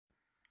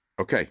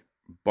Okay,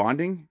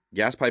 bonding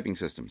gas piping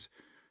systems.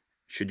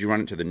 Should you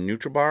run it to the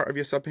neutral bar of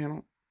your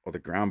subpanel or the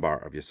ground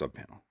bar of your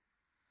subpanel?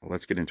 Well,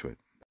 let's get into it.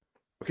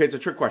 Okay, it's a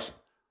trick question.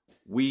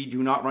 We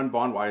do not run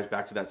bond wires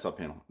back to that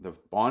subpanel. The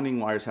bonding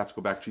wires have to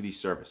go back to the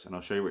service, and I'll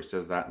show you where it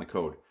says that in the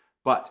code.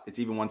 But it's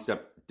even one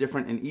step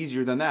different and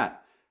easier than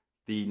that.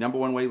 The number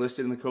one way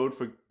listed in the code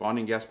for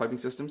bonding gas piping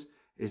systems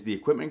is the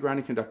equipment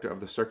grounding conductor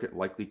of the circuit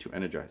likely to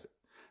energize it.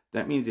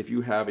 That means if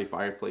you have a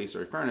fireplace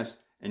or a furnace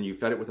and you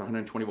fed it with a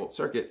 120 volt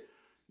circuit,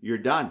 you're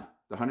done.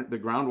 The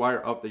ground wire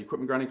of the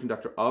equipment grounding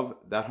conductor of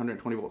that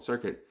 120 volt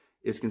circuit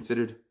is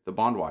considered the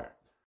bond wire.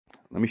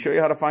 Let me show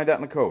you how to find that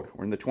in the code.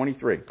 We're in the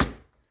 23.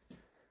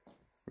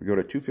 We go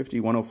to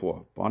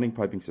 250-104, bonding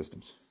piping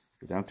systems.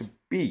 Go down to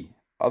B,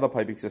 other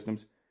piping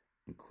systems,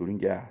 including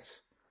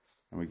gas.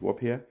 And we go up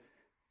here,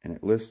 and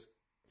it lists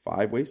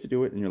 5 ways to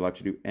do it, and you're allowed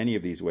to do any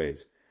of these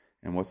ways.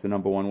 And what's the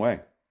number one way?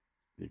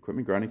 The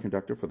equipment grounding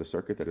conductor for the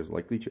circuit that is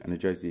likely to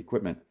energize the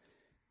equipment.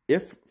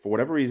 If, for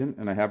whatever reason,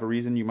 and I have a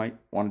reason you might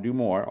want to do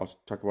more, I'll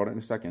talk about it in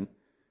a second,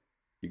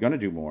 you're going to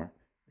do more,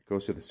 it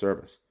goes to the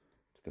service.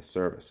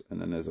 And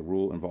then there's a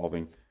rule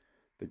involving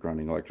the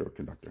grounding electrode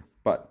conductor.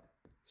 But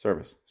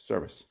service,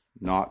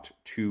 not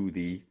to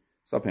the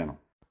subpanel.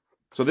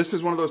 So this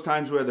is one of those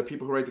times where the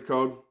people who write the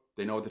code,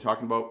 they know what they're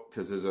talking about,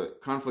 because there's a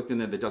conflict in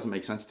there that doesn't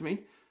make sense to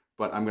me,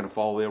 but I'm going to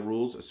follow their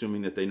rules,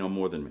 assuming that they know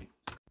more than me.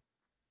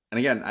 And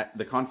again,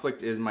 the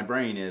conflict is, my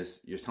brain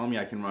is, you're telling me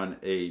I can run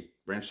a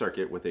branch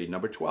circuit with a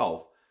number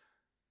 12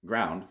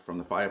 ground from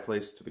the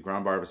fireplace to the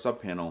ground bar of a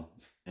subpanel,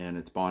 and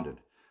it's bonded.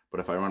 But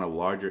if I run a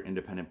larger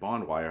independent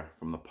bond wire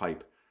from the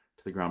pipe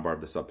to the ground bar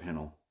of the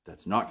subpanel,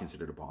 that's not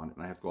considered a bond,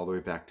 and I have to go all the way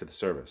back to the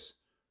service.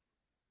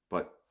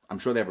 But I'm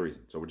sure they have a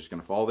reason, so we're just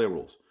going to follow their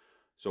rules.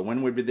 So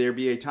when would there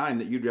be a time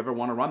that you'd ever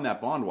want to run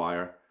that bond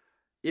wire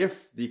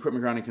if the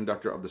equipment grounding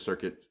conductor of the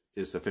circuit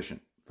is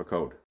sufficient for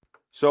code?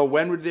 So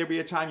when would there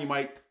be a time you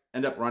might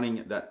end up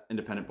running that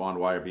independent bond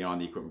wire beyond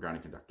the equipment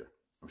grounding conductor?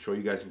 I'm sure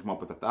you guys can come up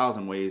with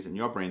 1,000 ways in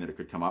your brain that it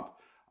could come up.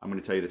 I'm going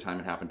to tell you the time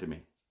it happened to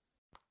me.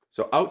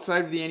 So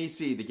outside of the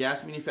NEC, the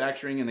gas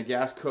manufacturing and the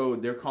gas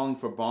code, they're calling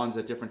for bonds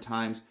at different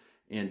times,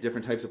 and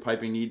different types of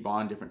piping need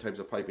bond, different types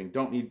of piping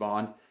don't need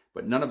bond,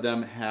 but none of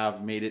them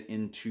have made it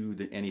into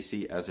the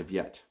NEC as of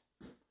yet.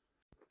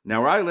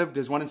 Now where I live,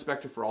 there's one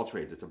inspector for all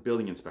trades. It's a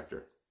building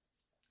inspector.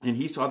 And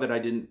he saw that I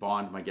didn't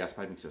bond my gas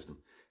piping system,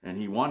 and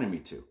he wanted me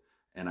to,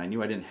 and I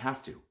knew I didn't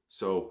have to.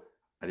 So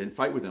I didn't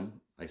fight with him.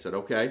 I said,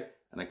 okay.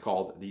 And I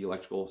called the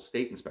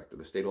state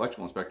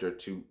electrical inspector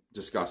to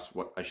discuss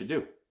what I should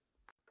do.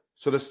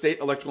 So the state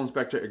electrical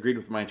inspector agreed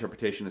with my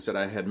interpretation and said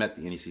I had met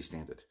the NEC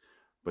standard.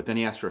 But then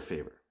he asked for a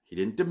favor. He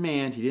didn't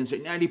demand, he didn't say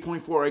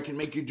 90.4, I can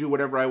make you do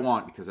whatever I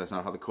want, because that's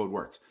not how the code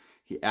works.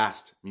 He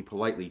asked me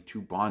politely to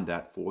bond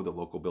that for the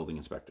local building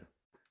inspector.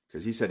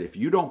 Because he said, if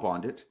you don't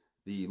bond it,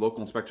 the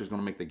local inspector is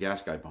going to make the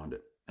gas guy bond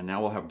it. And now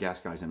we'll have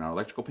gas guys in our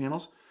electrical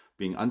panels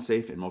being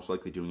unsafe and most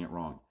likely doing it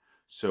wrong.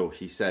 So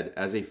he said,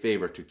 as a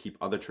favor to keep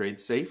other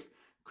trades safe,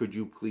 could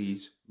you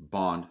please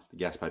bond the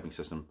gas piping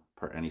system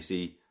per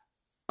NEC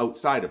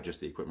outside of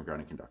just the equipment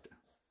grounding conductor?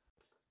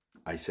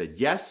 I said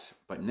yes,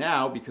 but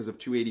now because of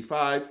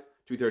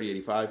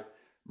 23085,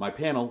 my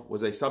panel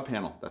was a sub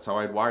panel. That's how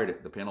I had wired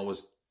it.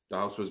 The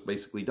house was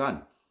basically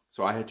done.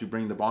 So I had to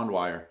bring the bond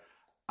wire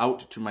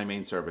out to my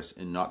main service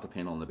and not the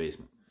panel in the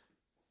basement.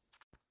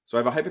 So I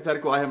have a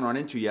hypothetical I haven't run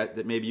into yet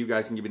that maybe you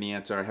guys can give me the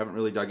answer. I haven't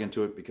really dug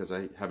into it because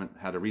I haven't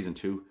had a reason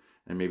to.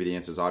 And maybe the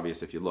answer is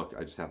obvious if you look.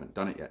 I just haven't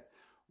done it yet.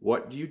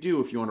 What do you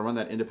do if you want to run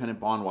that independent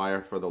bond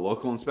wire for the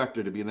local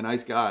inspector to be the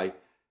nice guy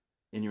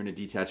and you're in a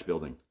detached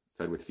building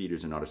fed with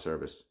feeders and not a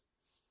service?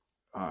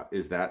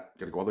 Is that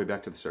going to go all the way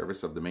back to the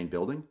service of the main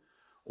building?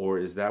 Or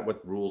is that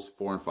what rules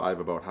 4 and 5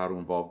 about how to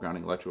involve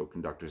grounding electrical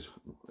conductors,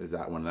 is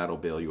that one that'll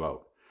bail you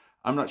out?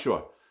 I'm not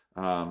sure.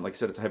 Like I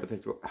said, it's a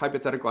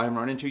hypothetical I haven't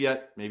run into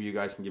yet. Maybe you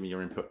guys can give me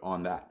your input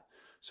on that.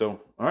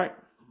 So, all right.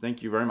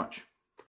 Thank you very much.